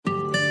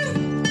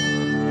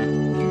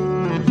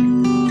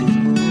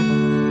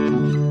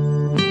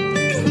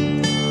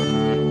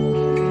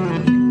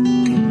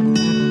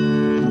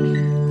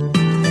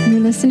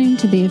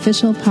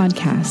official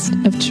podcast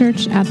of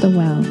Church at the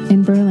Well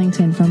in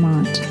Burlington,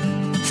 Vermont.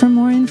 For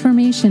more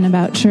information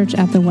about Church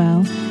at the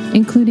Well,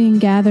 including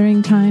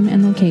gathering time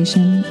and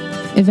location,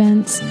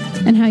 events,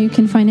 and how you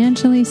can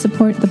financially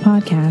support the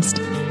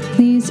podcast,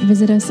 please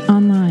visit us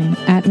online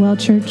at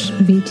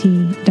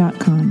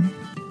wellchurchvt.com.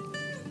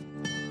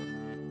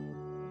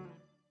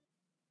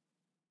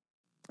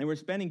 And we're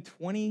spending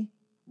 20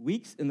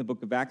 weeks in the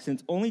book of Acts, and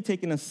it's only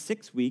taken us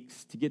 6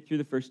 weeks to get through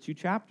the first 2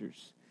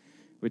 chapters,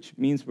 which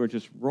means we're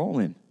just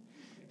rolling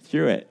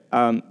through it.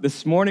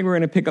 This morning, we're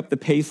going to pick up the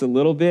pace a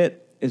little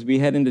bit as we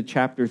head into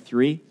chapter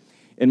 3.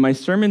 And my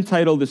sermon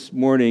title this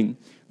morning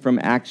from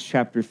Acts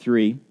chapter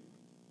 3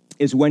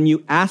 is When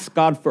You Ask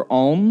God for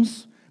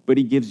Alms, but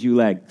He Gives You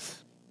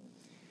Legs.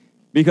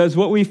 Because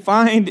what we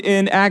find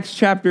in Acts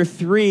chapter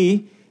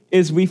 3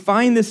 is we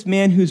find this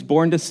man who's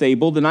born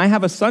disabled, and I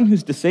have a son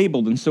who's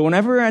disabled, and so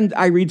whenever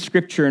I read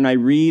scripture and I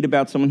read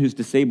about someone who's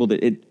disabled,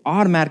 it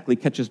automatically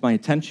catches my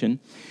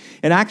attention.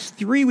 In Acts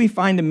 3, we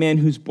find a man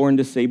who's born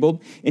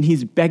disabled, and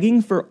he's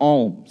begging for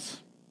alms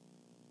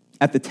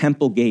at the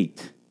temple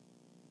gate,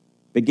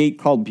 the gate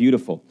called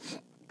Beautiful.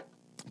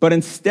 But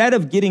instead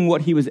of getting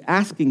what he was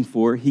asking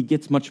for, he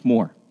gets much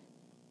more.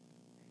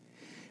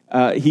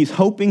 He's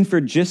hoping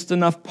for just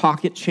enough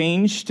pocket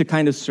change to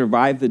kind of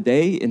survive the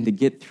day and to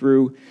get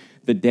through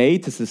the day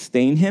to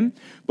sustain him.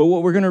 But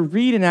what we're going to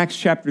read in Acts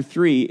chapter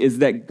 3 is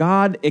that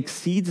God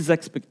exceeds his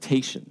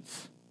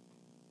expectations,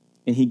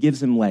 and he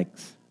gives him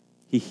legs.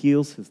 He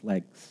heals his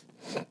legs.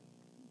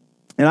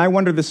 And I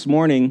wonder this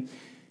morning,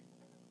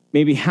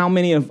 maybe how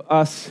many of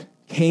us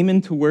came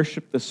into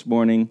worship this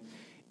morning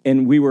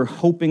and we were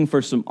hoping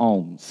for some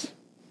alms,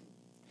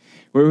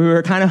 where we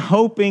were kind of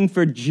hoping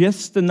for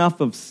just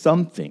enough of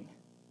something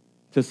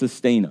to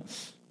sustain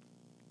us,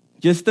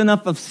 just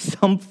enough of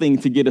something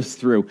to get us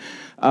through.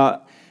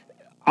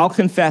 I'll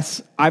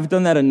confess, I've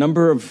done that a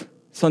number of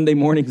Sunday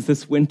mornings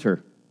this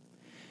winter.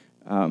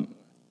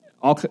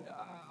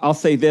 I'll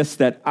say this,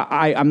 that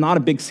I'm not a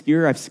big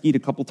skier. I've skied a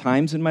couple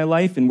times in my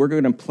life, and we're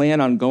going to plan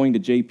on going to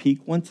Jay Peak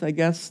once, I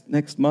guess,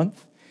 next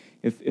month.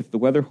 If the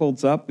weather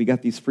holds up, we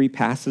got these free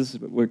passes.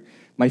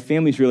 My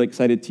family's really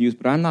excited to use,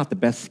 but I'm not the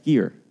best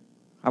skier.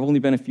 I've only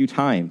been a few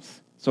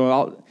times.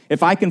 So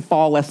if I can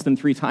fall less than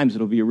 3 times,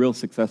 it'll be a real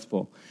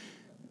successful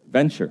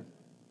venture.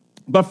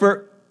 But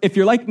if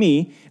you're like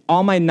me,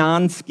 all my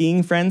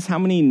non-skiing friends, how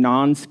many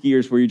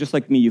non-skiers where you're just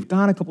like me, you've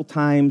gone a couple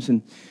times,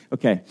 and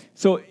okay.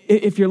 So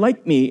if you're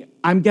like me,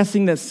 I'm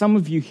guessing that some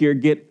of you here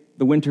get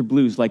the winter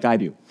blues like I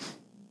do.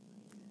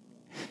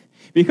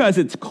 Because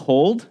it's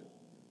cold,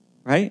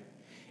 right?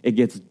 It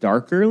gets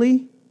dark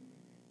early.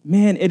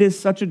 Man, it is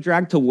such a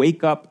drag to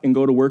wake up and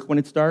go to work when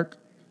it's dark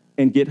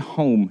and get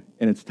home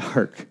and it's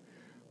dark,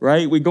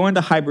 right? We go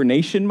into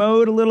hibernation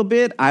mode a little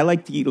bit. I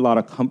like to eat a lot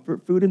of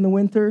comfort food in the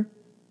winter,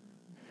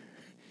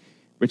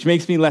 which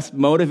makes me less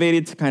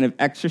motivated to kind of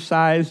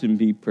exercise and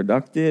be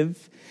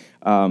productive.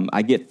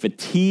 I get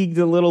fatigued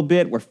a little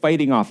bit. We're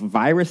fighting off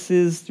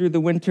viruses through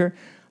the winter.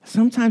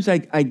 Sometimes I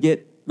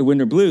get the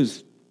winter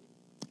blues.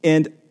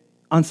 And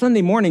on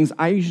Sunday mornings,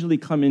 I usually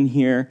come in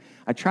here.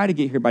 I try to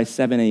get here by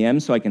 7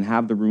 a.m. so I can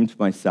have the room to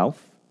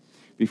myself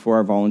before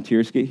our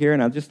volunteers get here,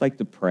 and I'd just like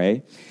to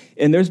pray.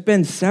 And there's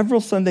been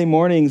several Sunday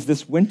mornings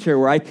this winter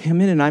where I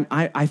come in and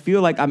I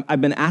feel like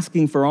I've been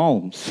asking for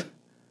alms.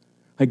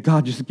 Like,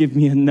 God, just give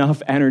me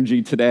enough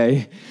energy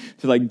today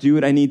to do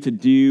what I need to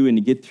do and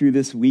to get through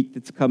this week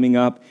that's coming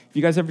up. Have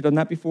you guys ever done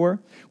that before?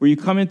 Where you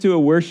come into a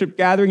worship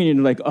gathering and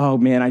you're like, oh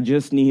man, I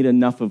just need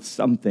enough of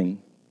something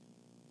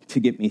to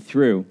get me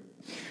through.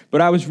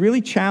 But I was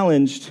really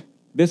challenged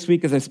this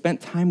week as I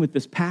spent time with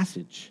this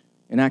passage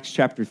in Acts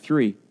chapter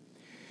 3,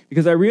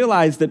 because I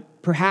realized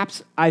that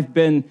perhaps I've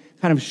been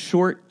kind of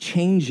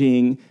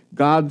shortchanging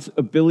God's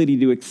ability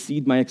to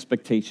exceed my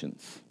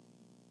expectations.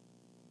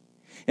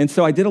 And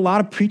so I did a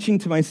lot of preaching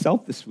to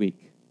myself this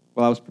week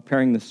while I was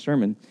preparing this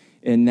sermon,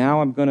 and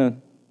now I'm going to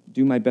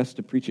do my best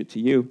to preach it to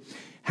you.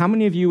 How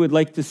many of you would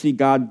like to see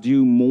God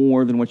do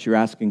more than what you're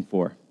asking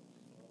for?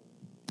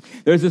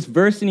 There's this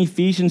verse in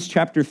Ephesians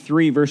chapter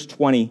 3, verse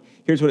 20.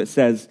 Here's what it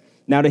says.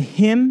 Now to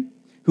him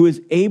who is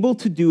able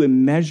to do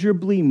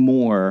immeasurably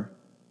more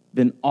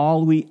than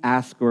all we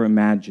ask or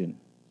imagine,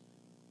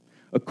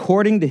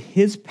 according to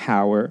his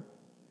power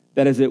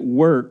that is at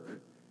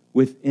work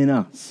within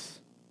us.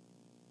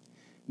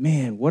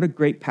 Man, what a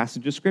great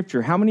passage of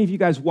Scripture. How many of you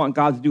guys want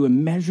God to do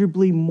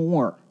immeasurably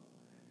more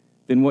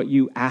than what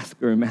you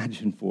ask or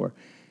imagine for?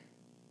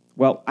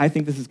 Well, I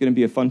think this is going to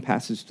be a fun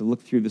passage to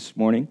look through this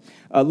morning.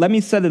 Let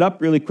me set it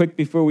up really quick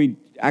before we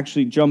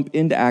actually jump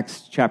into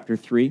Acts chapter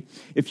 3.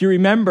 If you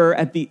remember,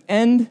 at the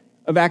end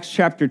of Acts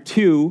chapter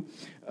 2,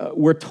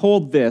 we're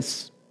told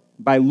this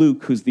by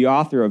Luke, who's the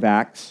author of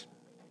Acts.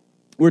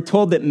 We're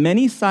told that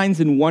many signs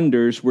and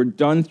wonders were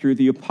done through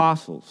the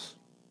apostles.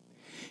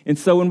 And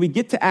so when we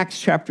get to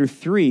Acts chapter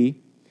 3,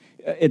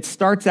 it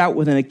starts out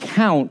with an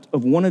account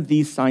of one of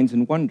these signs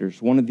and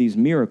wonders, one of these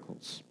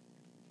miracles.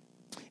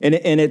 And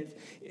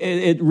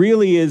it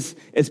really is,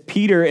 as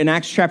Peter in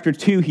Acts chapter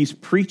 2, he's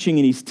preaching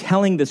and he's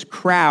telling this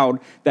crowd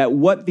that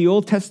what the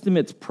Old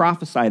Testament's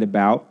prophesied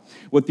about,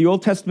 what the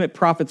Old Testament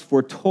prophets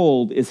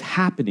foretold is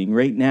happening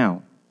right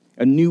now.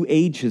 A new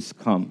age has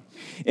come.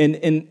 And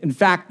in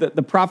fact,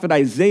 the prophet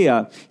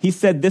Isaiah, he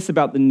said this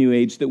about the new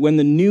age, that when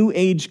the new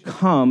age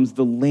comes,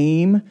 the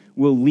lame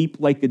will leap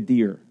like a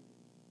deer.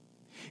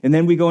 And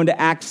then we go into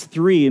Acts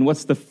 3, and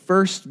what's the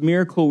first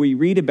miracle we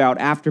read about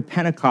after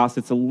Pentecost?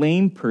 It's a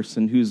lame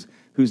person who's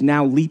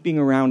now leaping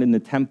around in the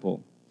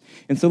temple.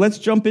 And so let's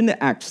jump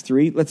into Acts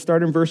 3. Let's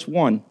start in verse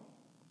 1. It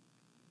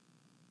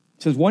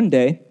says, one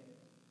day,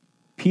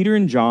 Peter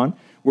and John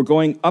were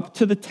going up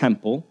to the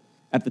temple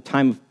at the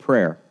time of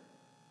prayer,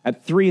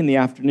 at 3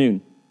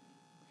 p.m.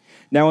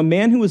 Now a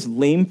man who was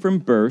lame from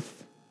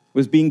birth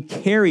was being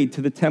carried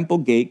to the temple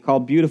gate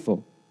called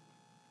Beautiful,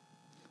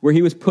 where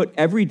he was put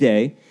every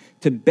day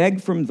to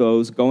beg from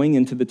those going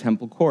into the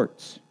temple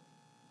courts.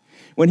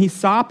 When he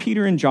saw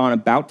Peter and John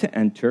about to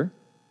enter,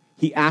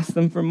 he asked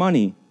them for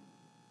money.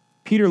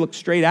 Peter looked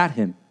straight at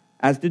him,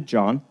 as did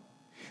John.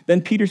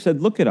 Then Peter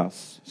said, "Look at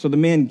us." So the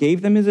man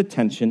gave them his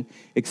attention,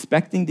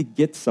 expecting to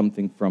get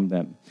something from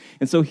them.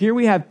 And so here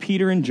we have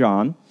Peter and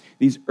John,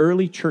 these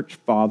early church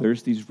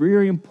fathers, these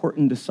very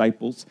important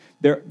disciples.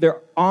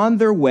 They're on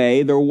their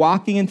way. They're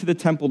walking into the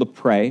temple to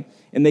pray,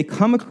 and they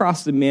come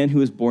across the man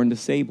who is born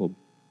disabled.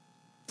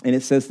 And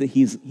it says that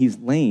he's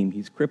lame,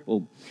 he's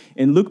crippled.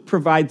 And Luke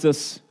provides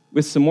us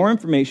with some more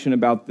information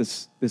about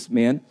this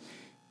man.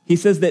 He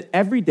says that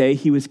every day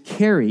he was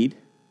carried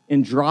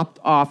and dropped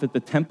off at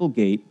the temple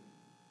gate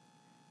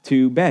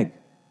to beg.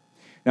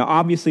 Now,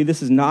 obviously,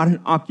 this is not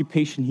an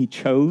occupation he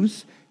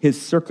chose.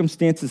 His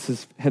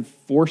circumstances have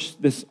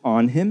forced this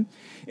on him.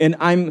 And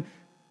I'm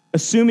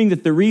assuming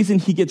that the reason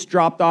he gets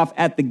dropped off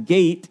at the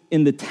gate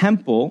in the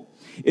temple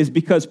is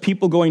because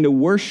people going to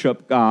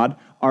worship God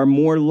are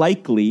more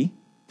likely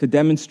to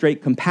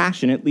demonstrate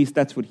compassion. At least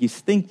that's what he's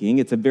thinking.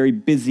 It's a very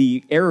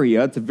busy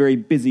area. It's a very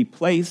busy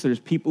place. There's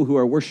people who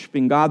are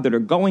worshiping God that are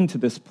going to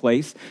this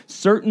place.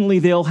 Certainly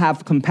they'll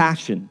have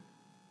compassion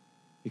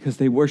because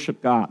they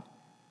worship God.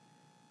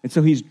 And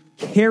so he's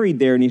carried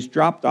there and he's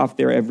dropped off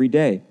there every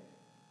day.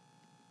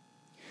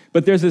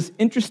 But there's this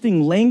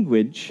interesting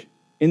language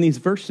in these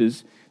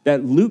verses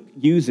that Luke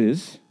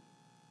uses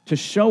to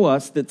show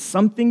us that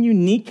something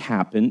unique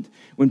happened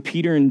when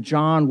Peter and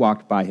John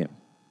walked by him.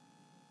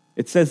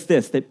 It says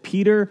this, that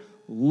Peter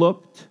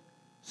looked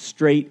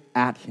straight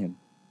at him.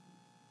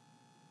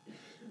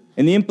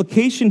 And the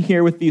implication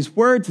here with these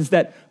words is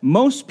that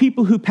most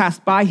people who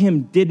passed by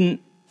him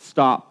didn't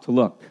stop to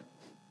look.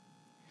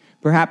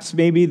 Perhaps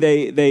maybe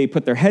they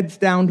put their heads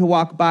down to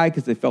walk by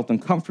because they felt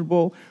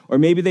uncomfortable, or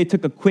maybe they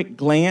took a quick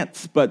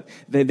glance, but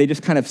they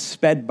just kind of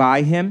sped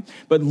by him.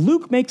 But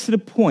Luke makes it a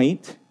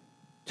point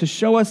to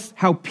show us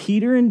how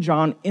Peter and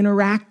John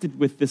interacted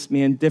with this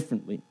man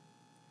differently.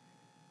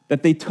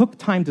 That they took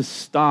time to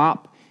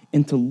stop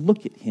and to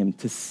look at him,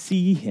 to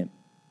see him.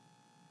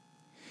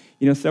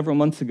 You know, several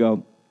months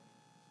ago,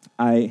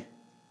 I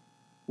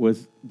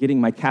was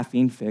getting my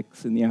caffeine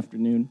fix in the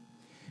afternoon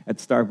at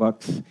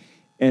Starbucks.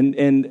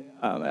 And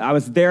I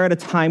was there at a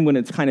time when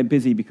it's kind of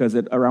busy because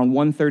at around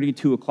 1:30,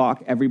 2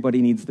 o'clock,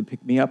 everybody needs to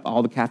pick me up,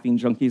 all the caffeine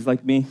junkies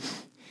like me.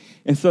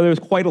 And so there was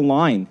quite a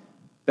line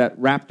that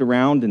wrapped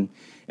around, and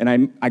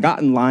I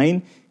got in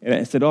line, and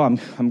I said, I'm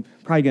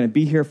probably going to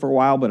be here for a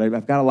while, but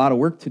I've got a lot of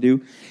work to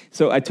do.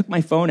 So I took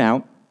my phone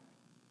out,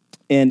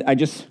 and I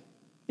just,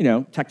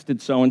 texted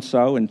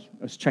so-and-so, and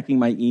I was checking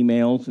my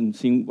emails and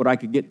seeing what I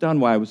could get done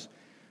while I was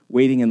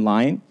waiting in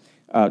line.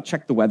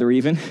 Checked the weather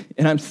even,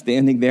 and I'm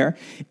standing there.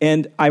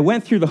 And I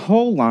went through the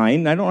whole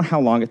line. I don't know how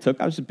long it took.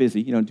 I was just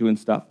busy, doing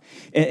stuff.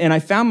 And I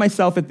found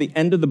myself at the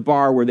end of the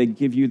bar where they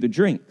give you the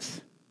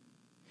drinks.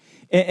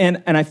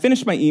 And I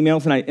finished my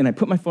emails, and I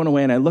put my phone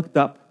away, and I looked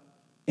up,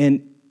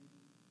 and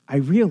I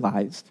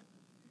realized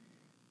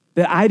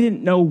that I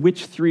didn't know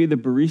which 3 of the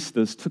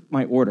baristas took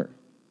my order.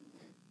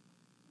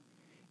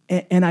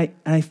 And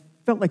I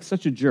felt like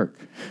such a jerk.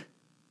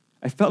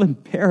 I felt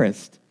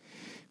embarrassed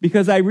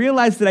because I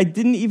realized that I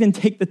didn't even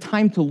take the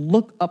time to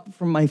look up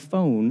from my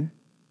phone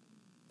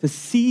to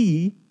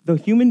see the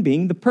human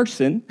being, the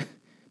person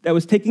that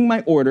was taking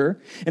my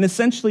order. And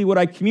essentially what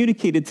I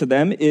communicated to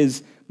them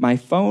is, my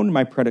phone,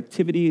 my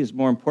productivity is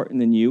more important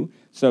than you,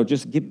 so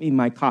just give me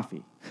my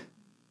coffee.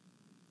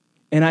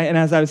 And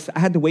as I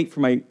had to wait for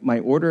my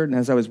order, and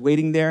as I was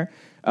waiting there,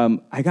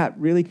 I got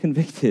really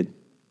convicted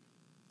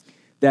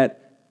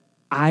that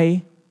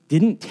I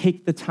didn't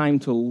take the time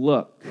to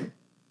look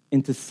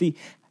and to see.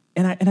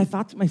 And I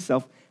thought to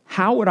myself,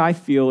 how would I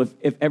feel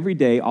if every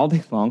day, all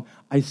day long,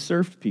 I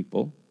served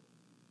people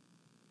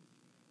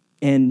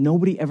and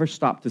nobody ever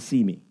stopped to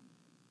see me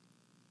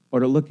or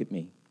to look at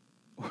me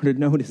or to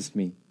notice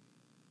me?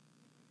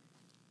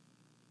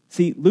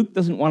 See, Luke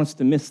doesn't want us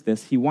to miss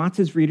this. He wants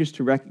his readers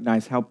to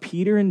recognize how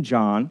Peter and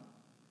John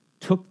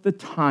took the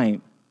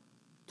time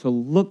to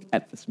look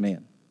at this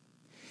man,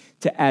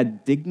 to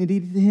add dignity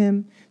to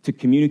him, to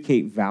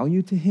communicate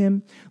value to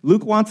him.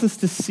 Luke wants us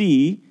to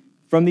see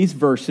from these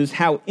verses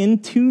how in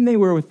tune they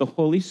were with the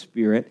Holy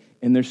Spirit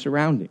and their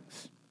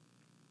surroundings.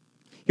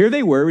 Here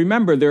they were.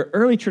 Remember, they're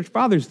early church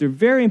fathers. They're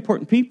very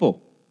important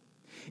people.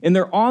 And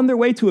they're on their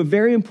way to a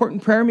very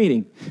important prayer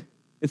meeting.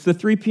 It's the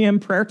 3 p.m.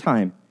 prayer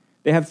time.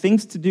 They have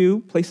things to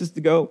do, places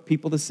to go,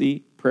 people to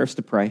see, prayers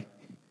to pray.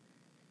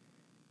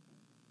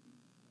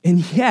 And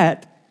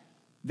yet,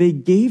 they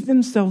gave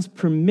themselves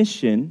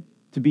permission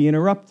to be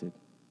interrupted,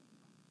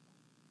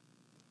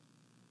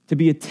 to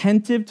be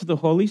attentive to the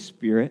Holy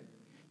Spirit,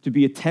 to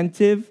be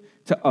attentive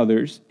to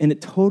others, and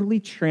it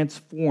totally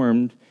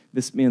transformed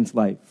this man's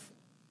life.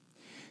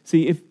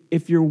 See,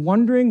 if you're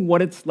wondering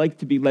what it's like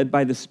to be led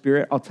by the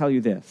Spirit, I'll tell you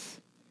this.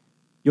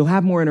 You'll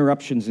have more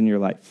interruptions in your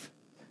life.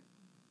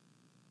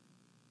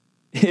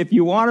 If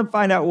you want to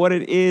find out what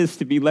it is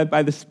to be led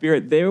by the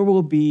Spirit, there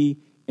will be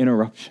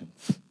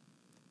interruptions.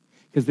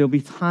 Because there'll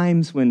be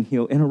times when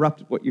he'll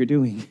interrupt what you're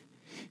doing,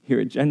 your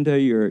agenda,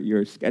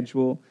 your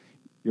schedule,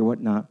 your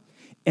whatnot.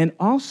 And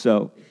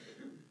also,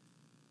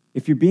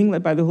 if you're being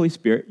led by the Holy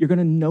Spirit, you're going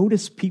to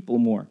notice people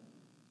more.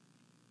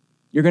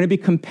 You're going to be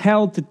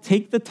compelled to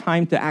take the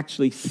time to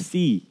actually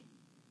see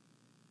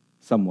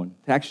someone,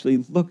 to actually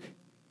look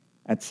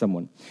at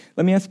someone.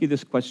 Let me ask you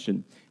this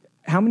question.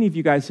 How many of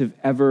you guys have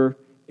ever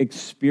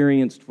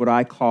experienced what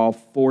I call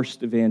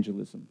forced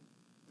evangelism?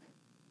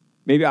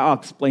 Maybe I'll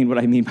explain what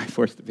I mean by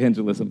forced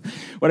evangelism.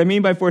 What I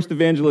mean by forced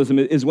evangelism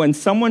is when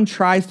someone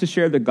tries to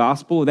share the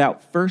gospel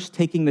without first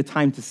taking the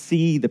time to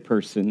see the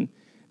person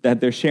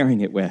that they're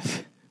sharing it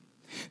with.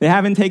 They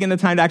haven't taken the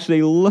time to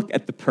actually look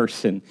at the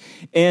person.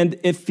 And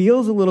it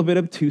feels a little bit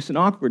obtuse and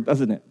awkward,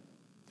 doesn't it?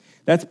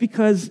 That's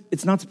because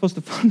it's not supposed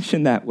to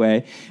function that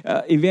way.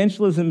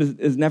 Evangelism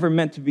is never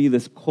meant to be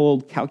this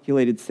cold,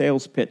 calculated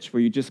sales pitch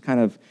where you just kind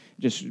of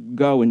just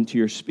go into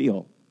your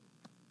spiel.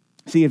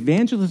 See,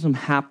 evangelism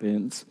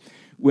happens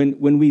when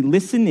we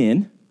listen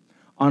in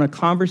on a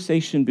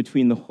conversation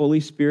between the Holy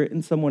Spirit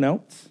and someone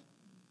else,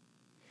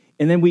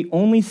 and then we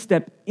only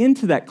step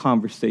into that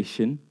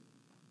conversation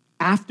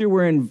after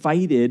we're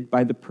invited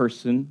by the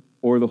person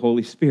or the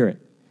Holy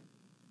Spirit.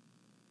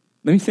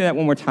 Let me say that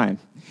one more time.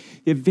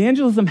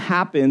 Evangelism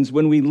happens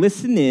when we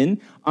listen in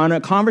on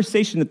a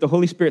conversation that the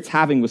Holy Spirit's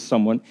having with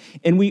someone,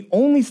 and we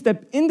only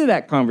step into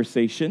that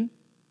conversation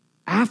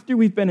after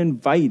we've been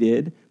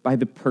invited by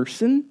the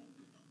person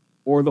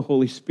or the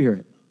Holy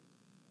Spirit.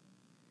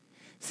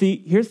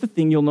 See, here's the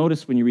thing you'll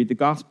notice when you read the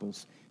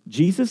Gospels.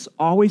 Jesus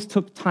always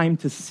took time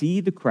to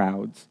see the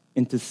crowds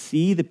and to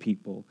see the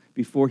people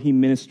before he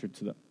ministered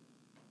to them.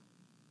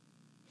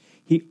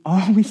 He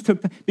always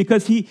took time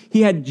because he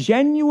had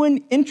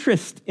genuine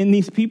interest in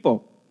these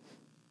people.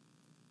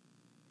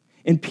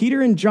 And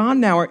Peter and John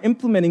now are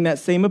implementing that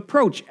same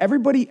approach.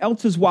 Everybody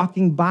else is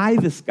walking by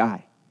this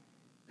guy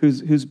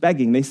who's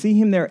begging. They see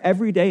him there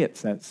every day, it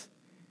says.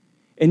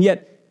 And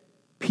yet,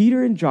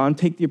 Peter and John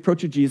take the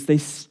approach of Jesus. They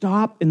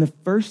stop, and the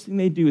first thing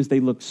they do is they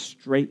look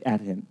straight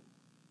at him.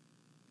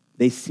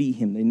 They see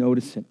him. They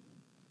notice him.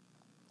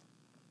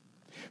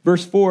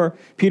 Verse 4,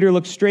 Peter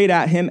looked straight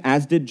at him,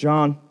 as did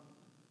John.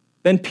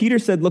 Then Peter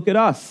said, "Look at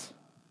us."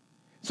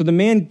 So the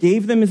man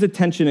gave them his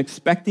attention,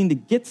 expecting to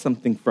get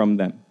something from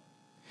them.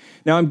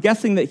 Now, I'm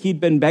guessing that he'd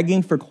been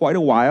begging for quite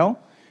a while.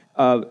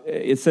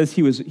 It says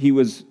he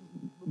was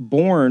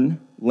born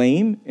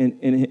lame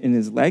in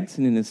his legs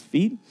and in his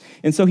feet.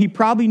 And so he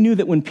probably knew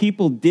that when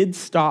people did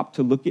stop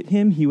to look at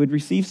him, he would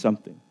receive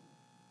something.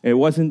 It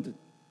wasn't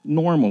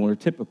normal or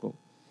typical.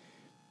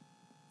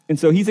 And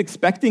so he's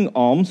expecting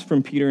alms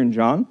from Peter and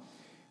John.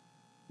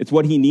 It's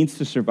what he needs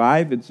to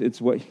survive.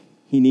 It's what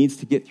he needs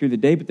to get through the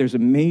day. But there's a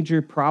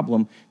major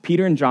problem.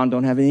 Peter and John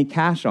don't have any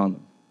cash on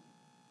them.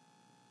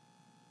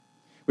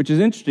 Which is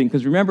interesting,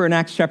 because remember in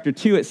Acts chapter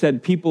 2, it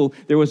said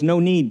there was no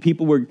need.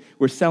 People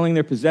were selling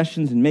their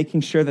possessions and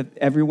making sure that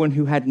everyone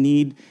who had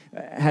need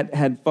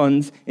had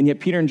funds, and yet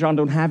Peter and John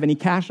don't have any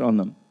cash on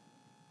them.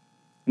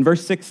 And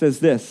verse 6 says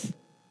this,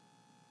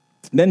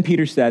 "Then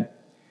Peter said,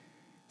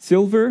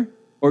 'Silver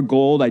or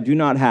gold I do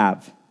not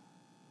have,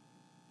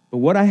 but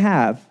what I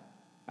have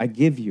I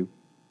give you.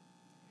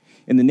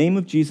 In the name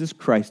of Jesus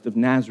Christ of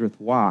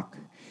Nazareth, walk.'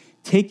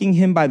 Taking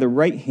him by the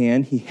right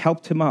hand, he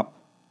helped him up.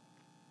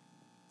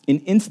 And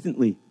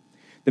instantly,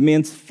 the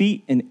man's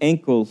feet and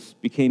ankles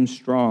became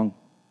strong.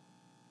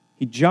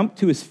 He jumped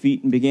to his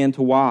feet and began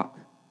to walk.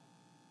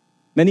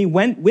 Then he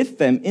went with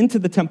them into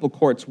the temple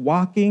courts,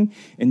 walking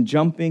and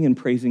jumping and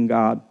praising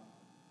God.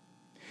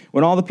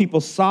 When all the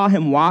people saw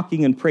him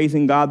walking and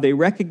praising God, they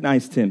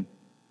recognized him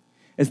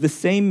as the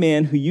same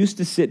man who used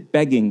to sit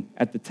begging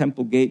at the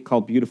temple gate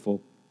called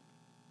Beautiful.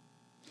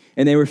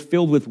 And they were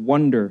filled with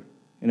wonder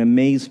and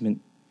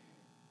amazement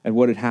at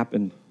what had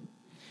happened."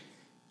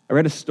 I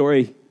read a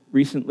story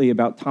recently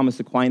about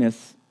Thomas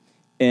Aquinas,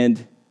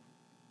 and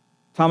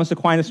Thomas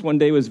Aquinas one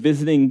day was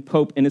visiting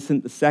Pope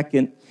Innocent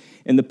II,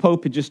 and the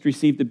Pope had just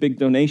received a big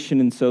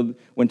donation, and so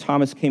when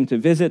Thomas came to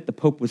visit, the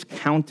Pope was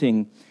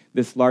counting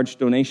this large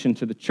donation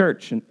to the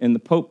church, and the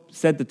Pope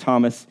said to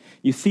Thomas,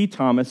 "You see,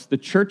 Thomas, the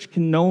church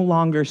can no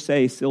longer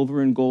say,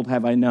 'Silver and gold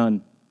have I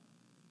none.'"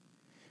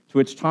 To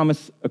which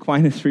Thomas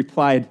Aquinas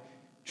replied,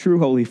 true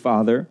Holy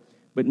Father,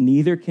 but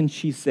neither can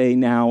she say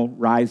now,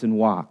 rise and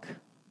walk.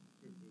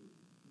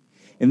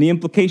 And the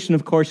implication,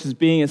 of course,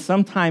 is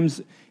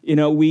sometimes,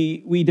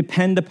 we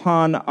depend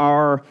upon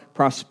our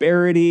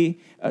prosperity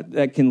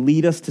that can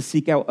lead us to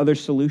seek out other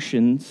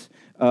solutions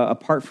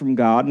apart from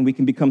God, and we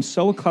can become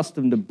so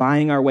accustomed to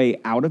buying our way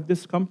out of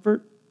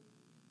discomfort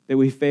that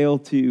we fail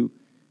to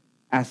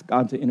ask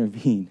God to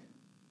intervene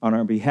on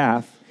our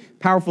behalf.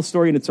 Powerful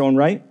story in its own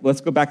right.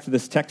 Let's go back to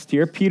this text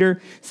here.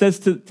 Peter says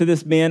to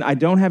this man, I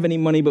don't have any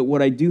money, but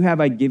what I do have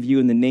I give you.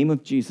 In the name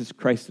of Jesus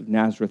Christ of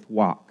Nazareth,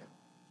 walk.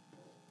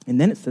 And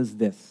then it says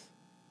this.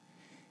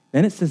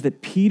 Then it says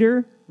that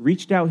Peter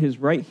reached out his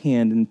right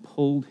hand and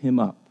pulled him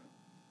up.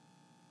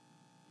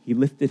 He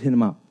lifted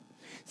him up.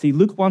 See,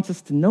 Luke wants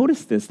us to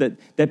notice this,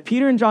 that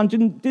Peter and John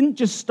didn't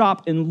just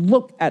stop and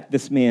look at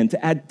this man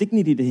to add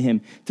dignity to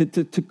him, to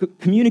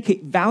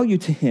communicate value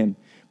to him,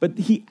 but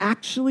he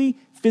actually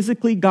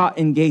physically got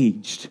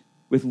engaged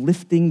with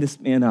lifting this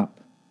man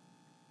up.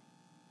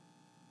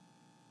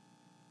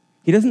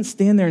 He doesn't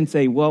stand there and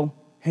say, well,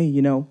 hey,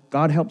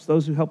 God helps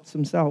those who help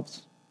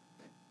themselves.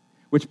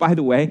 Which, by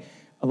the way,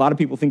 a lot of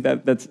people think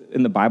that that's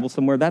in the Bible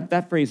somewhere.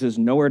 That phrase is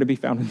nowhere to be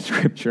found in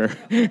Scripture.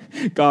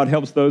 God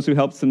helps those who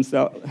help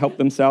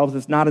themselves.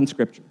 It's not in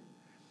Scripture.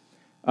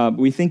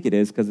 We think it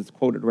is because it's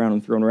quoted around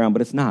and thrown around,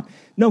 but it's not.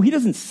 No, he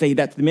doesn't say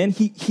that to the man.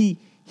 He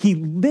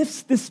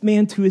lifts this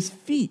man to his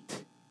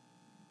feet.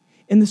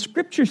 And the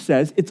Scripture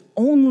says it's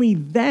only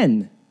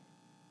then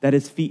that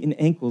his feet and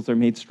ankles are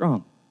made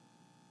strong.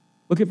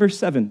 Look at verse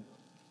 7.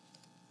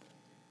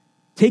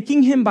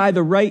 Taking him by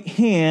the right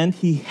hand,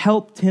 he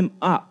helped him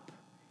up,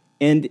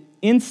 and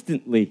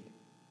instantly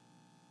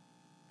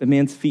the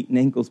man's feet and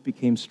ankles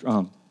became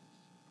strong.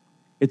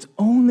 It's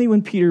only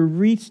when Peter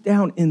reached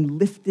down and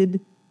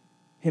lifted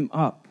him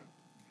up.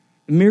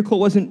 The miracle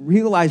wasn't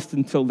realized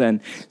until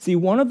then. See,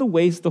 one of the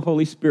ways the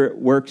Holy Spirit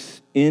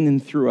works in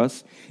and through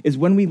us is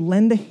when we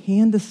lend a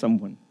hand to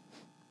someone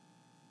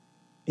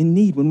in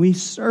need, when we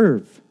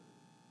serve.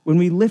 When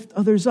we lift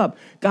others up,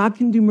 God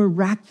can do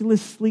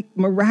miraculous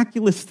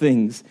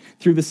things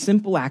through the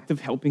simple act of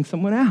helping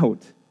someone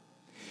out.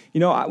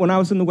 When I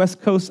was in the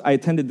West Coast, I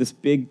attended this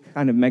big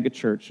kind of mega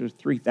church. There's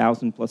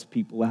 3,000 plus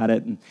people at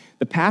it. And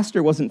the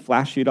pastor wasn't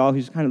flashy at all. He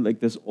was kind of like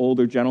this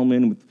older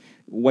gentleman with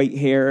white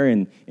hair.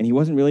 And he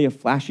wasn't really a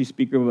flashy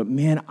speaker. But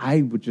man,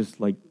 I would just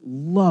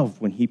love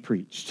when he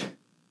preached.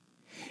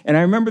 And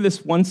I remember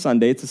this one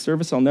Sunday. It's a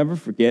service I'll never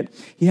forget.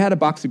 He had a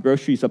box of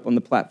groceries up on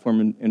the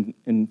platform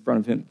in front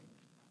of him.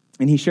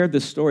 And he shared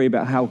this story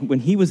about how when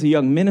he was a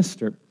young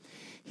minister,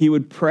 he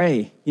would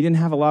pray. He didn't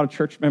have a lot of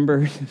church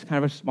members. It was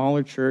kind of a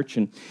smaller church.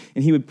 And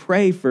he would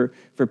pray for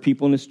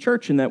people in his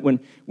church. And that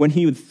when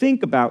he would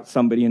think about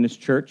somebody in his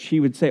church, he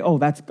would say, oh,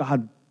 that's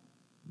God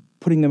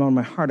putting them on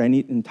my heart.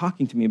 And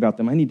talking to me about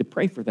them. I need to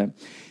pray for them.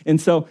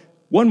 And so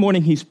one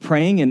morning he's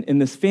praying,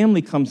 and this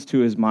family comes to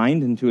his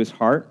mind and to his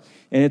heart.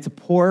 And it's a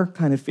poor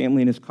kind of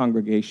family in his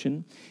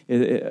congregation.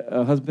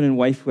 A husband and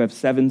wife who have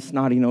 7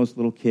 snotty-nosed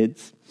little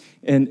kids.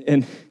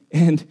 And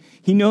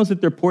he knows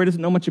that they're poor. He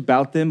doesn't know much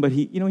about them, but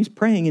he's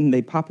praying, and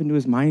they pop into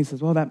his mind. He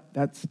says, well,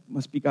 that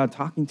must be God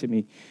talking to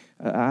me.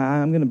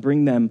 I'm going to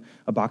bring them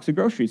a box of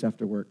groceries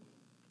after work.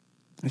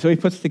 And so he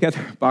puts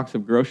together a box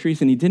of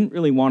groceries, and he didn't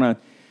really want to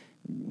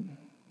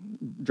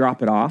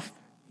drop it off.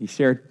 He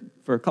shared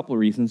for a couple of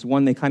reasons.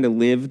 One, they kind of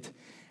lived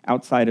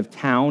outside of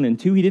town, and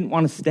 2, he didn't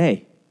want to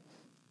stay.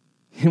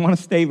 He didn't want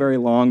to stay very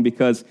long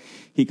because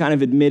he kind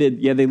of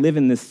admitted, they live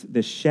in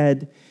this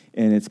shed,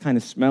 and it's kind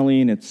of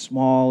smelly, and it's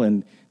small,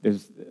 and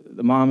there's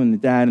the mom and the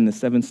dad and the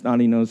 7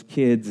 snotty-nosed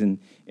kids, and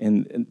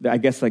I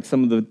guess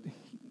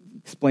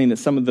explained that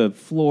some of the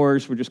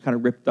floors were just kind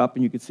of ripped up,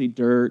 and you could see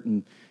dirt,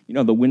 and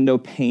the window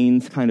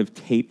panes kind of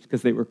taped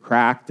because they were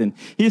cracked, and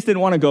he just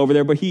didn't want to go over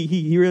there, but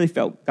he really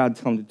felt God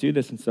tell him to do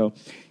this, and so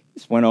he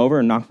just went over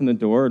and knocked on the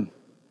door and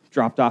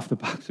dropped off the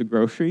box of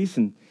groceries,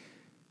 and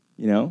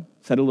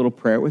said a little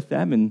prayer with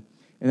them, and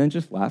then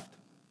just left.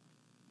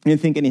 He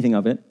didn't think anything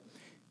of it.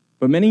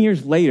 But many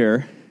years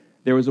later,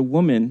 there was a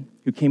woman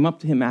who came up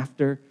to him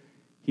after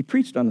he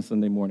preached on a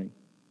Sunday morning.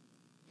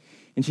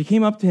 And she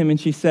came up to him and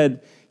she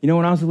said,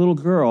 when I was a little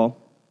girl,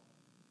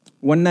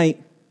 one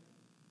night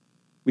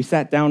we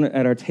sat down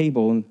at our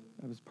table, and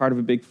I was part of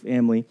a big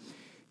family,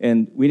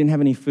 and we didn't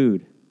have any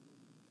food.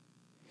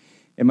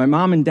 And my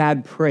mom and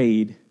dad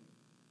prayed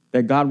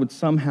that God would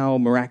somehow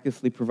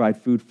miraculously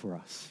provide food for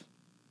us.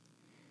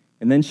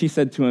 And then she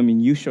said to him,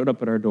 and you showed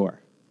up at our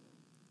door.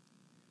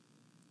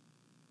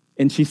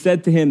 And she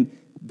said to him,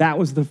 that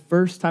was the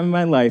first time in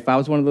my life, I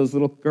was one of those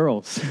little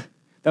girls.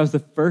 That was the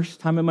first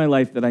time in my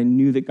life that I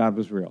knew that God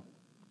was real.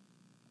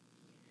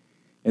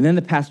 And then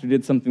the pastor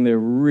did something that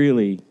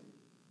really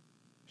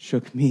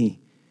shook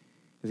me.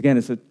 Because again,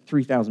 it's a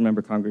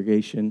 3,000-member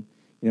congregation,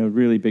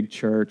 really big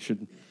church.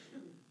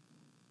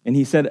 And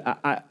he said,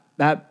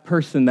 that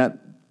person, that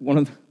one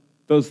of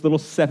those little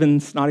 7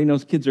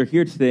 snotty-nosed kids are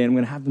here today, and I'm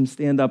going to have them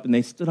stand up. And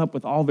they stood up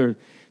with all their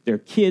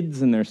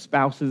kids and their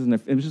spouses, and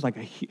it was just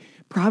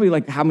probably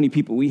like how many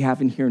people we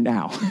have in here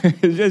now.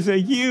 It's just a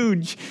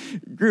huge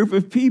group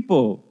of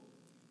people.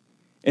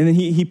 And then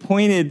he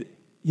pointed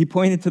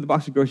to the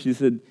box of groceries.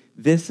 He said,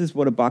 this is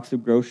what a box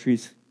of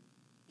groceries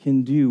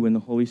can do when the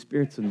Holy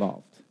Spirit's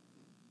involved.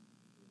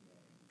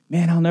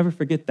 Man, I'll never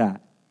forget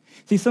that.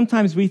 See,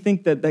 sometimes we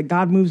think that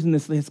God moves in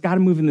this, it's got to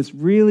move in this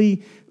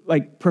really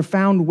like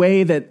profound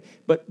way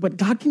but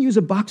God can use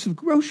a box of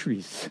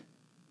groceries.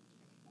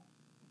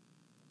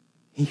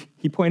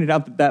 He pointed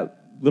out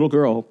that little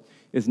girl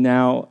is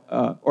now,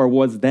 or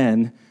was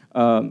then,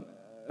 a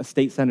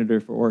state senator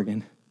for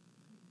Oregon.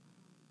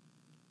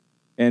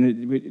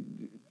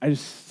 And I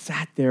just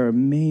sat there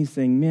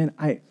amazing. Man,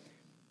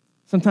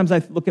 sometimes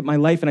I look at my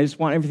life and I just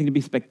want everything to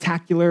be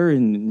spectacular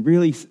and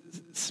really,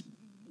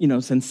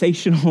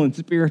 sensational and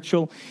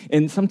spiritual.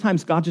 And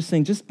sometimes God's just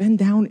saying, just bend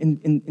down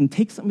and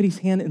take somebody's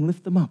hand and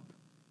lift them up.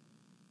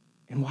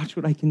 And watch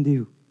what I can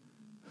do,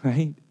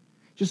 right?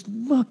 Just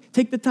look.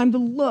 Take the time to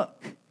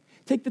look.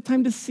 Take the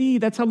time to see.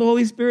 That's how the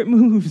Holy Spirit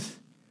moves,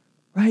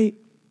 right?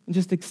 And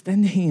just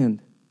extend a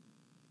hand.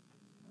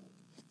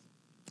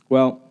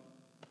 Well,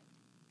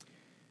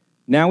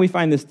 now we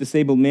find this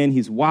disabled man.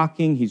 He's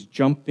walking, he's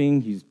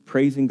jumping, he's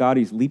praising God,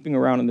 he's leaping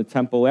around in the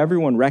temple.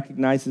 Everyone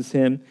recognizes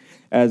him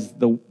as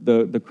the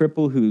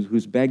cripple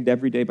who's begged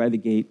every day by the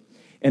gate.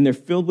 And they're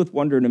filled with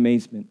wonder and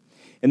amazement.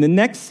 And the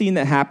next scene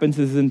that happens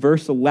is in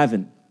verse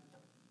 11.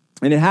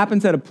 And it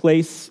happens at a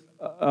place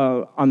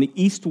on the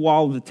east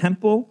wall of the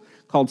temple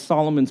called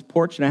Solomon's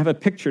Porch. And I have a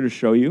picture to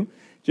show you.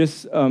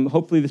 Just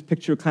hopefully this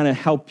picture will kind of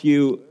help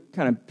you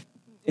kind of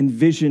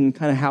envision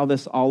kind of how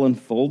this all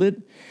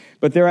unfolded.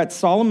 But they're at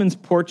Solomon's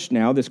Porch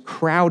now. This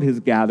crowd has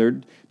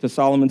gathered to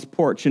Solomon's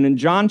Porch. And in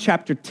John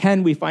chapter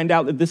 10, we find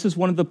out that this is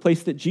one of the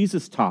places that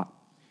Jesus taught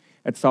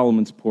at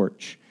Solomon's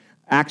Porch.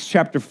 Acts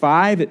chapter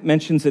 5, it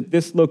mentions that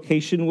this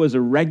location was a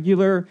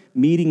regular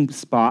meeting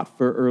spot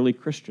for early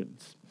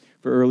Christians,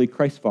 for early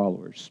Christ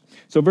followers.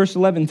 So verse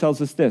 11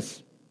 tells us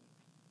this.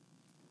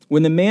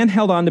 When the man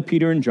held on to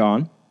Peter and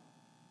John,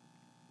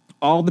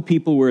 all the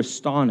people were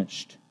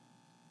astonished.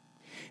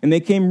 And they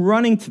came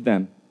running to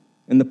them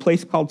in the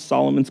place called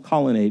Solomon's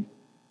Colonnade.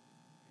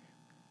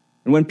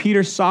 And when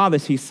Peter saw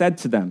this, he said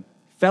to them,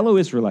 fellow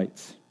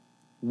Israelites,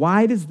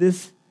 why does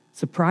this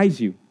surprise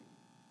you?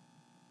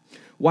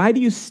 Why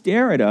do you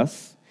stare at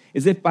us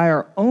as if by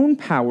our own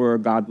power or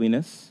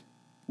godliness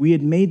we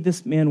had made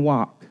this man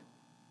walk?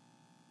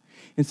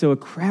 And so a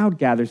crowd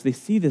gathers. They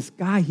see this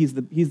guy. He's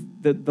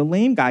the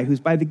lame guy who's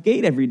by the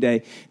gate every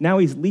day. Now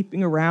he's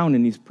leaping around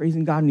and he's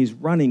praising God and he's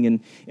running.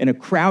 And a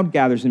crowd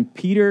gathers. And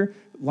Peter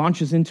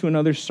launches into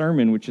another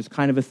sermon, which is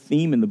kind of a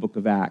theme in the book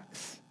of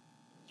Acts.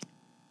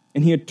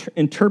 And he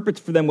interprets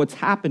for them what's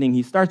happening.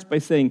 He starts by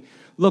saying,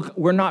 look,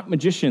 we're not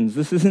magicians.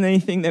 This isn't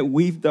anything that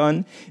we've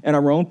done in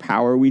our own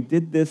power. We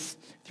did this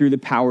through the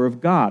power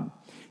of God.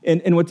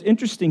 And what's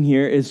interesting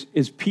here is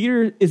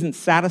Peter isn't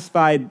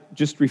satisfied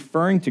just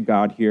referring to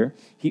God here.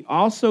 He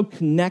also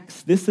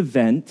connects this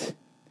event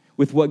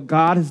with what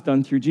God has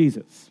done through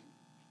Jesus.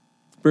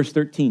 Verse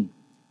 13.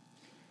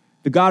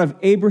 The God of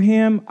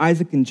Abraham,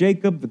 Isaac, and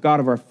Jacob, the God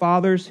of our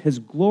fathers, has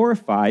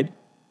glorified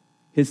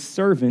his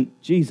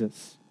servant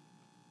Jesus.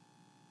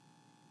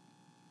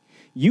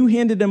 You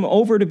handed him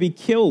over to be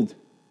killed,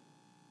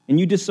 and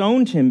you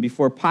disowned him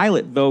before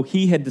Pilate, though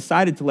he had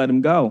decided to let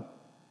him go.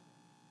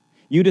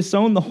 You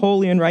disowned the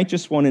holy and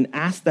righteous one and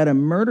asked that a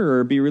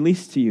murderer be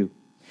released to you.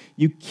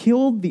 You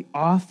killed the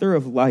author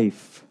of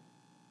life,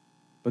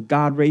 but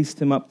God raised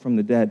him up from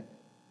the dead.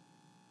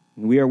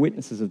 And we are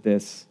witnesses of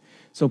this.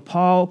 So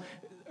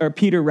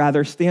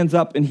Peter stands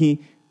up and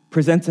he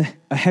presents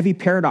a heavy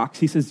paradox.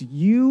 He says,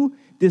 you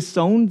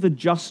disowned the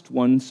just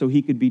one so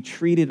he could be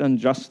treated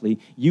unjustly.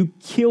 You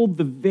killed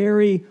the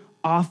very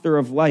author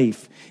of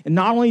life. And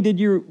not only did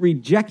you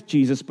reject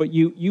Jesus, but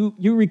you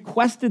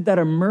requested that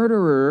a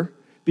murderer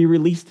be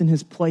released in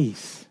his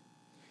place.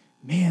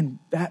 Man,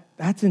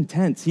 that's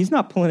intense. He's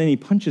not pulling any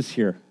punches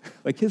here.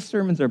 Like his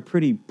sermons are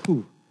pretty,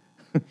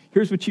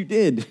 here's what you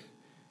did.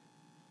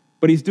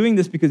 But he's doing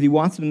this because he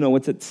wants them to know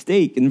what's at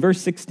stake. In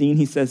verse 16,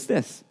 he says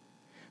this,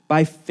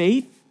 by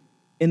faith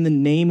in the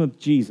name of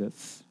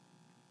Jesus,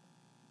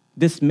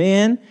 this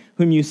man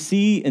whom you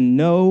see and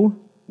know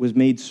was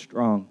made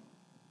strong.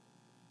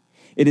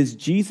 It is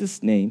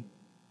Jesus' name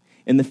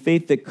and the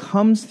faith that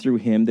comes through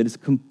him that has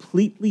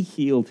completely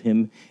healed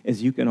him,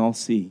 as you can all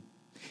see.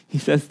 He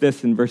says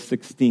this in verse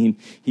 16.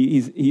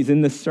 He's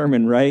in this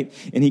sermon, right?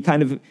 And he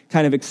kind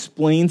of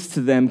explains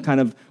to them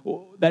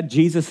that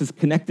Jesus is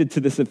connected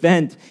to this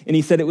event. And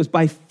he said it was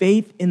by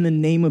faith in the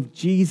name of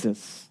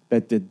Jesus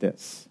that did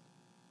this.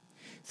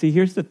 See,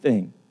 here's the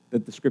thing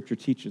that the scripture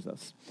teaches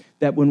us.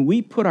 That when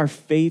we put our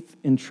faith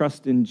and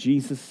trust in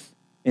Jesus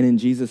and in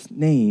Jesus'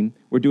 name,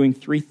 we're doing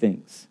three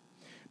things.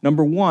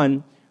 Number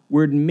one,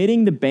 we're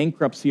admitting the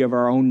bankruptcy of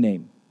our own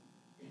name.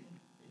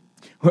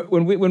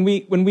 When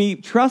we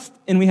trust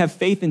and we have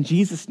faith in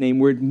Jesus' name,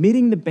 we're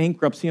admitting the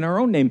bankruptcy in our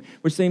own name.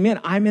 We're saying, man,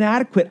 I'm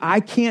inadequate. I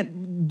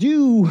can't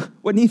do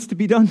what needs to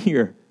be done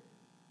here.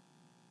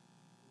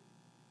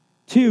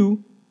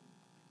 Two,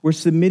 we're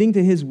submitting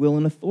to his will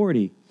and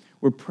authority.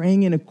 We're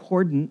praying in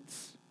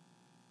accordance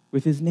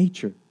with his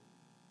nature.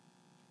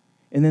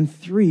 And then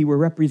 3, we're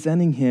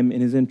representing him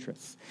in his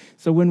interests.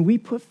 So when we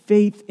put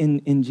faith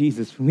in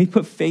Jesus, when we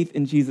put faith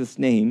in Jesus'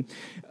 name,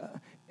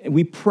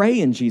 we pray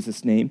in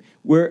Jesus' name,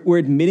 we're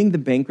admitting the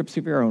bankruptcy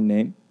of our own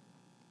name,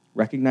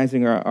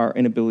 recognizing our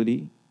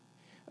inability.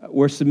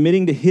 We're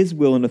submitting to his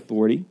will and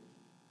authority,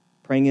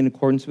 praying in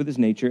accordance with his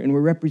nature, and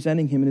we're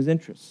representing him in his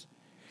interests.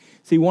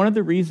 See, one of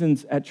the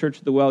reasons at Church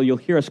of the Well, you'll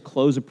hear us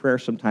close a prayer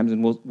sometimes,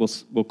 and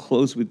we'll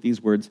close with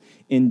these words,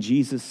 in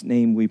Jesus'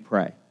 name we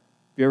pray.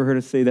 Have you ever heard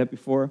us say that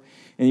before?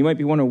 And you might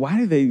be wondering, why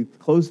do they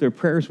close their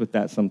prayers with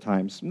that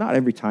sometimes? Not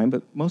every time,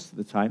 but most of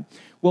the time.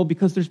 Well,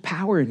 because there's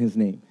power in his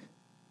name.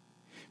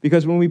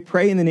 Because when we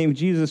pray in the name of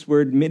Jesus, we're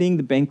admitting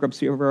the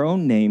bankruptcy of our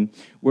own name.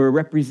 We're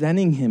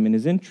representing him in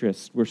his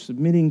interests. We're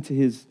submitting to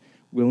his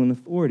will and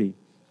authority.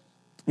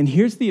 And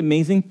here's the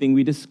amazing thing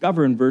we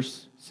discover in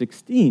verse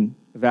 16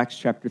 of Acts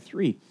chapter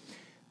 3,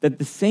 that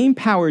the same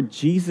power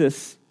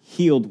Jesus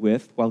healed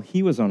with while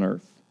he was on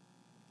earth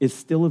is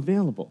still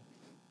available.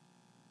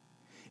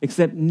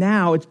 Except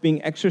now it's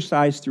being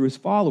exercised through his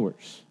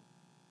followers,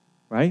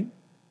 right?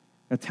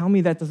 Now tell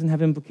me that doesn't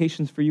have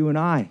implications for you and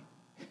I,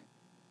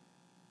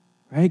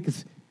 right?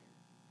 Because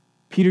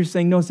Peter's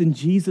saying, no, it's in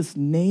Jesus'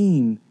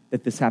 name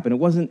that this happened.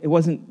 It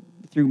wasn't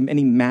through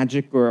any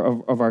magic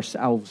or of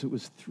ourselves. It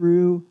was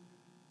through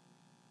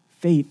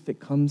faith that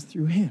comes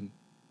through him.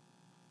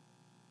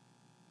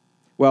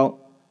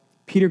 Well,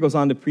 Peter goes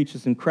on to preach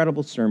this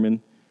incredible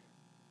sermon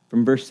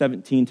from verse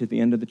 17 to the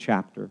end of the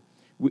chapter.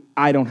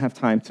 I don't have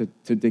time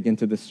to dig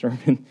into this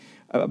sermon,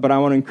 but I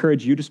want to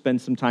encourage you to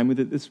spend some time with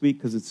it this week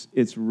because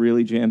it's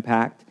really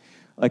jam-packed.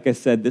 Like I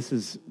said, this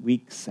is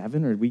week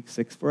 7 or week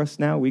 6 for us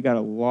now. We got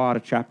a lot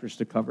of chapters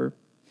to cover,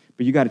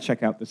 but you got to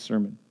check out this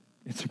sermon.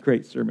 It's a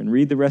great sermon.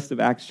 Read the rest of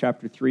Acts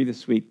chapter 3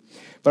 this week.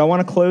 But I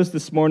want to close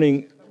this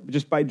morning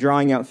just by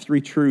drawing out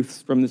 3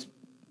 truths from this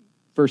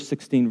first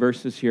 16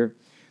 verses here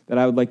that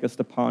I would like us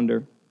to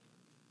ponder.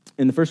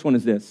 And the first one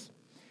is this.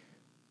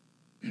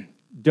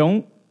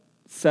 Don't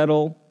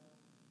settle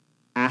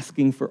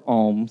asking for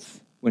alms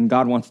when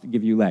God wants to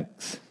give you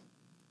legs.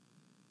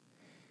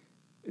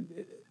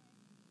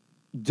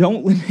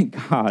 Don't limit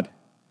God,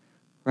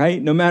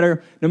 right? No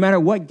matter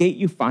what gate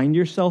you find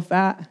yourself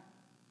at,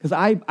 because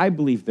I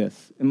believe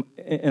this,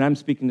 and I'm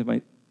speaking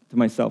to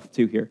myself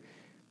too here.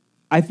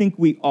 I think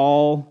we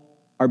all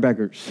are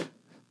beggars.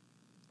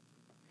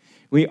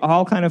 We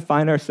all kind of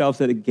find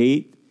ourselves at a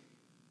gate,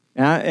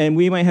 and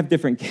we might have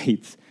different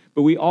gates,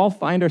 but we all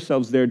find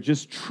ourselves there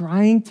just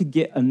trying to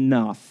get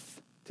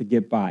enough to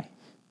get by.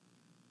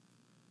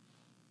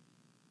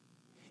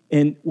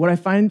 And what I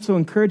find so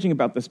encouraging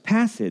about this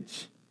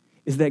passage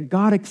is that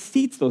God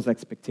exceeds those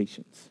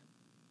expectations.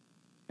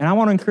 And I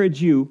want to encourage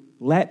you,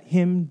 let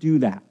him do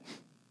that.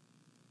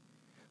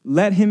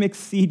 Let him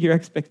exceed your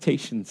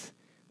expectations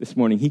this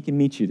morning. He can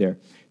meet you there.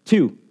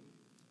 2,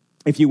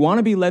 if you want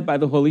to be led by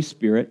the Holy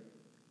Spirit,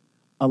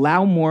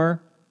 allow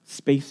more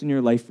space in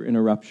your life for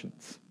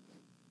interruptions.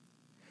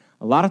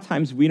 A lot of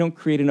times we don't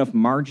create enough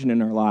margin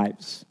in our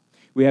lives.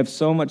 We have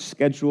so much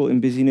schedule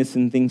and busyness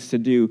and things to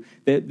do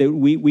that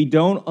we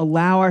don't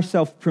allow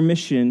ourselves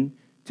permission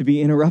to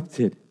be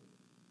interrupted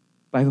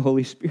by the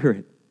Holy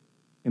Spirit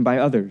and by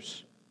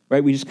others,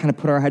 right? We just kind of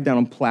put our head down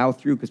and plow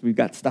through because we've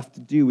got stuff to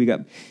do. We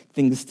got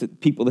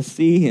people to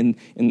see and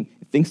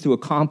things to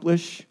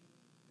accomplish.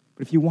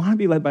 But if you want to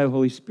be led by the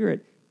Holy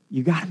Spirit,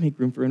 you got to make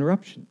room for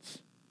interruptions.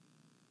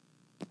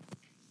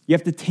 You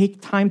have to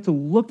take time to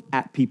look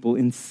at people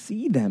and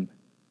see them,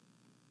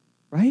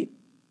 right?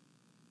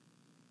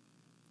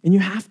 And you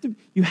have to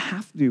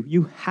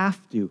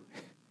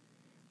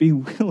be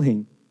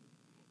willing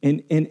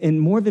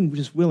and more than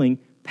just willing,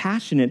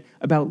 passionate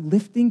about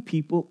lifting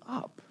people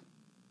up,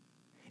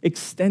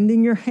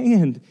 extending your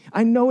hand.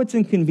 I know it's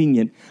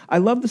inconvenient. I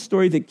love the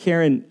story that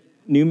Karen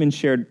Newman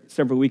shared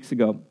several weeks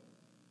ago.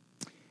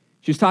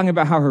 She was talking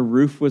about how her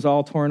roof was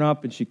all torn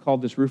up, and she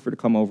called this roofer to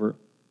come over.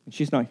 And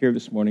she's not here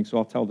this morning, so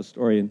I'll tell the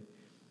story, and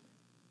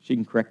she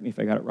can correct me if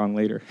I got it wrong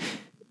later.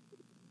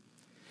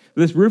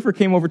 This roofer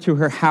came over to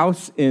her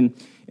house, and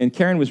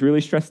Karen was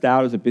really stressed out.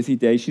 It was a busy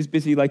day. She's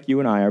busy like you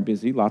and I are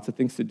busy. Lots of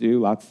things to do,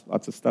 lots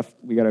of stuff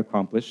we got to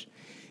accomplish.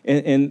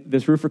 And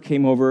this roofer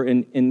came over,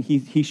 and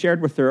he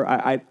shared with her,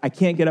 I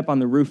can't get up on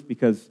the roof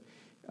because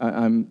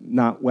I'm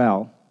not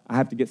well. I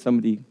have to get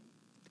somebody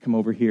to come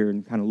over here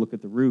and kind of look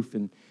at the roof.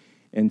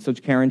 And so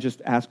Karen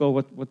just asked,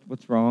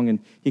 what's wrong? And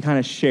he kind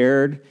of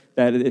shared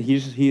that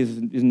he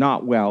is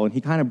not well, and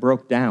he kind of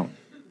broke down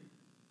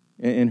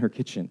in her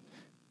kitchen.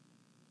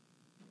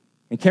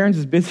 And Karen's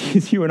as busy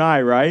as you and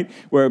I, right?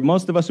 Where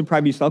most of us would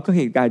probably be like,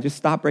 okay, guy, just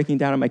stop breaking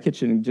down in my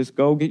kitchen and just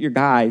go get your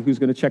guy who's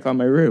going to check on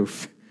my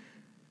roof.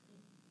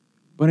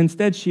 But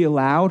instead, she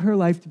allowed her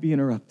life to be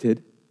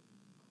interrupted.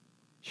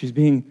 She's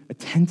being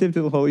attentive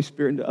to the Holy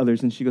Spirit and to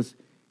others, and she goes,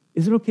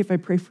 is it okay if I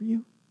pray for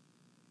you?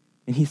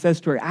 And he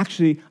says to her,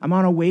 actually, I'm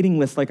on a waiting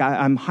list, like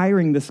I'm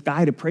hiring this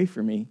guy to pray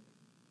for me,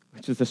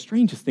 which is the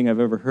strangest thing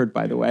I've ever heard,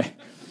 by the way.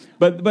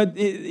 But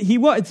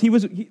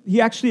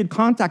he actually had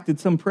contacted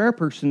some prayer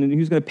person, and he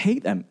was going to pay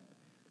them,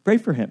 pray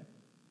for him,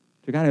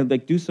 to kind of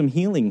like do some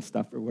healing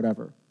stuff or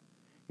whatever.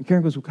 And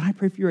Karen goes, well, can I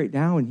pray for you right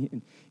now?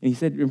 And he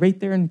said, right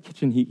there in the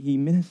kitchen,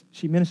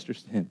 she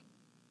ministers to him.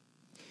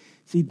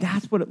 See,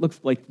 that's what it looks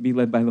like to be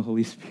led by the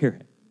Holy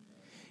Spirit.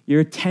 You're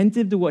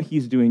attentive to what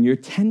he's doing. You're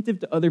attentive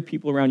to other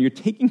people around. You're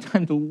taking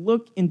time to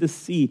look and to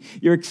see.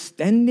 You're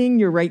extending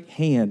your right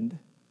hand,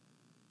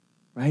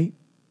 right?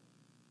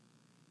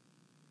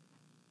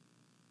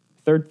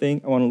 Third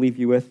thing I want to leave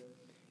you with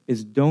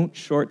is don't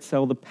short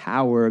sell the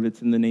power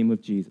that's in the name of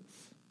Jesus.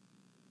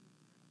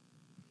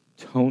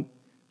 Don't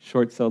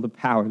short sell the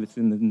power that's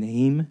in the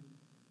name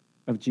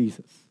of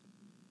Jesus.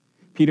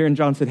 Peter and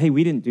John said, hey,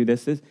 we didn't do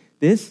this.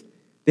 This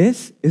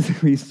is a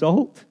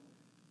result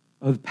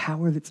of the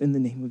power that's in the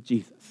name of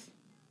Jesus.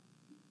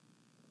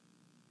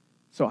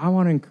 So I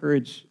want to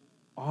encourage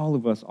all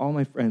of us, all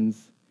my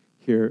friends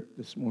here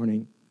this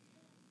morning,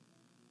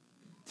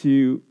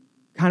 to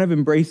kind of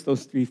embrace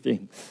those three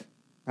things,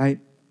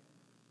 right?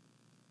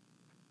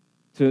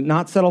 To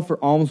not settle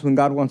for alms when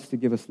God wants to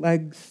give us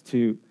legs,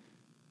 to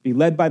be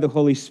led by the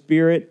Holy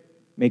Spirit,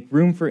 make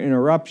room for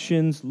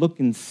interruptions, look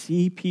and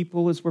see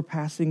people as we're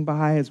passing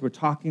by, as we're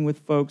talking with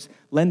folks,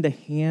 lend a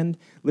hand,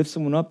 lift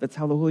someone up. That's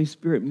how the Holy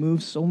Spirit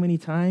moves so many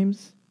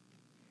times.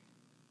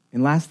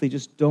 And lastly,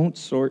 just don't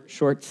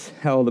short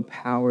sell the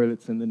power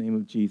that's in the name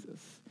of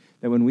Jesus.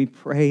 That when we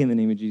pray in the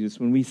name of Jesus,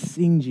 when we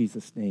sing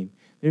Jesus' name,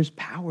 there's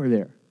power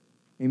there.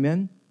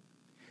 Amen?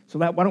 So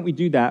why don't we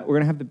do that? We're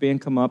going to have the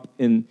band come up,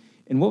 and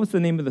what was the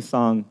name of the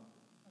song?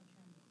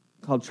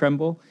 Called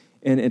Tremble.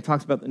 And it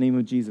talks about the name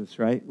of Jesus,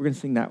 right? We're going to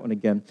sing that one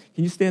again.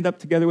 Can you stand up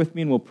together with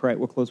me and we'll pray?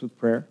 We'll close with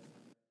prayer.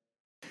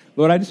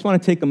 Lord, I just want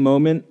to take a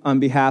moment on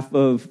behalf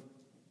of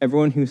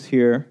everyone who's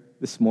here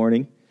this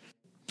morning.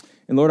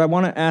 And Lord, I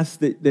want to ask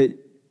that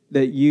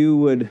you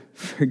would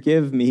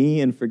forgive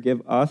me and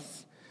forgive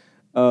us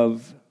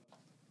of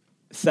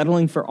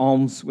settling for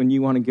alms when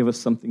you want to give us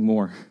something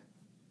more.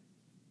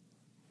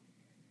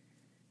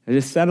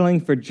 Just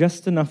settling for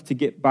just enough to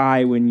get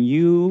by when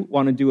you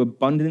want to do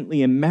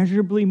abundantly,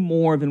 immeasurably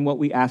more than what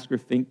we ask or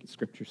think,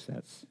 Scripture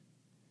says.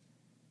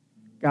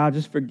 God,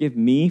 just forgive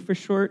me for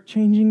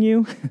shortchanging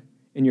you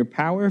in your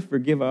power.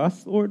 Forgive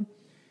us, Lord.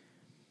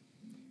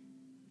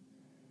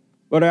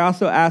 But I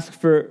also ask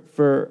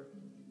for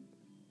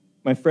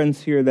my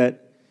friends here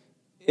that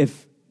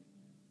if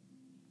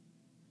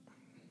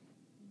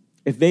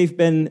they've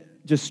been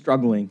just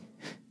struggling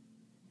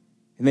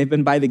and they've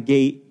been by the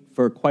gate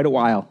for quite a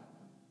while,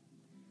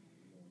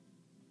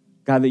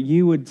 God, that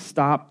you would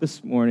stop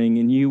this morning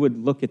and you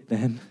would look at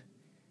them.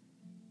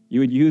 You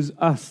would use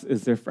us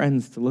as their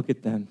friends to look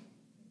at them,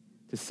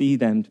 to see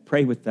them, to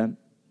pray with them.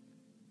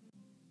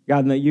 God,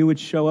 and that you would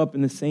show up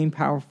in the same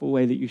powerful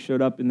way that you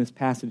showed up in this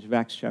passage of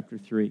Acts chapter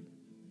 3.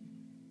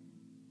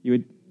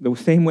 The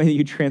same way that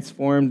you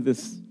transformed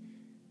this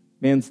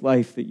man's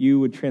life, that you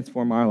would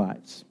transform our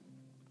lives.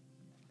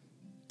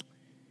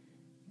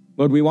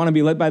 Lord, we want to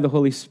be led by the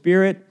Holy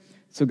Spirit.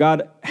 So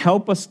God,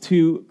 help us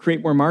to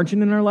create more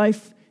margin in our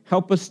life.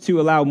 Help us to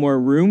allow more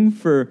room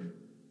for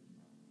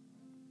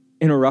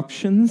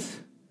interruptions.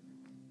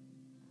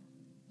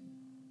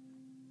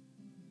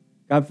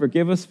 God,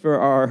 forgive us for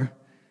our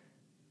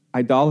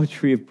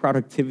idolatry of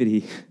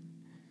productivity,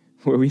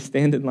 where we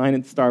stand in line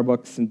at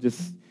Starbucks and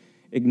just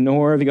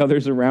ignore the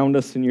others around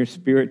us in your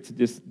spirit to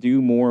just do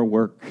more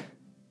work.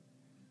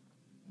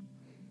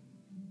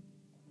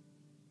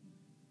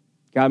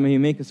 God, may you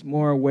make us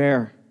more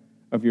aware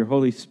of your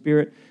Holy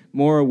Spirit,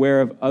 more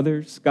aware of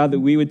others. God, that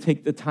we would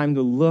take the time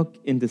to look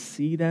and to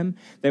see them,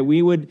 that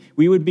we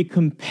would be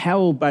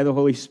compelled by the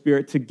Holy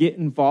Spirit to get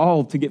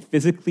involved, to get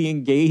physically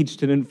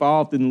engaged and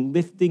involved in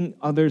lifting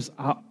others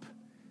up.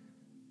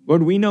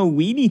 Lord, we know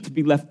we need to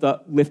be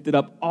lifted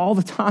up all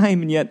the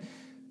time, and yet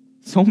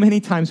so many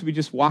times we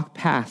just walk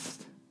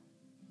past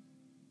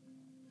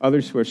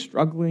others who are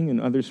struggling and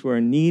others who are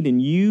in need,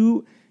 and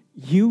you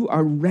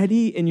are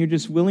ready and you're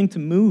just willing to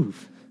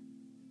move.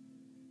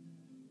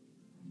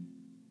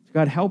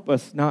 God, help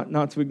us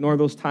not to ignore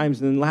those times.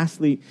 And then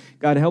lastly,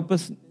 God, help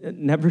us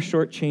never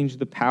shortchange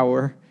the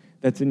power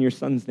that's in your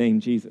Son's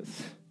name,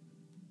 Jesus.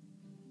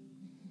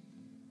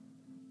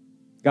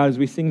 God, as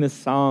we sing this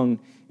song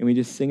and we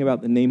just sing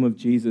about the name of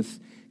Jesus,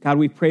 God,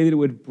 we pray that it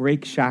would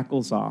break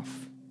shackles off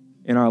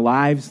in our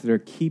lives that are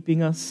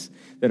keeping us,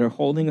 that are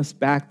holding us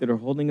back, that are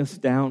holding us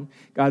down.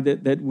 God,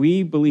 that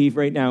we believe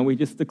right now, we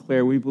just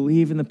declare, we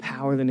believe in the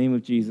power of the name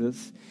of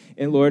Jesus.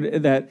 And Lord,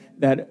 that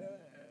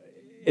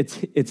it's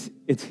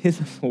his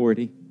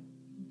authority.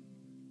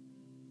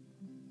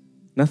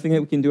 Nothing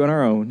that we can do on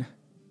our own.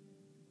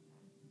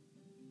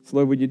 So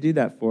Lord, would you do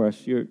that for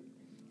us? You're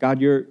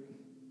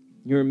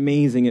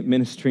amazing at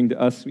ministering to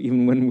us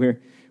even when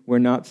we're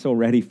not so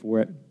ready for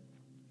it.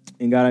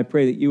 And God, I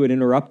pray that you would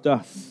interrupt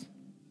us.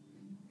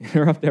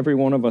 Interrupt every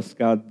one of us,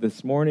 God,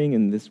 this morning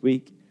and this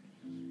week,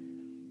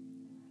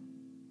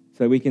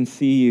 so that we can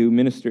see you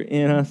minister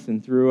in us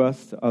and through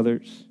us to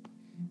others.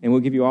 And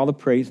we'll give you all the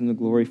praise and the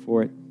glory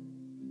for it.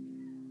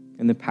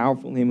 In the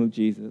powerful name of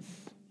Jesus,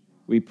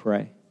 we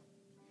pray.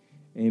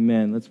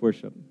 Amen. Let's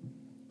worship.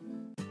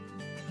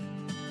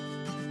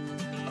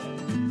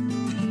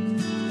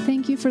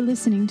 Thank you for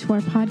listening to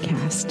our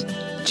podcast.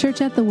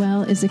 Church at the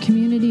Well is a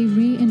community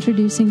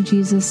reintroducing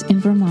Jesus in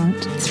Vermont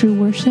through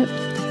worship,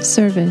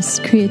 service,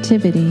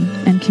 creativity,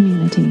 and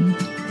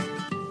community.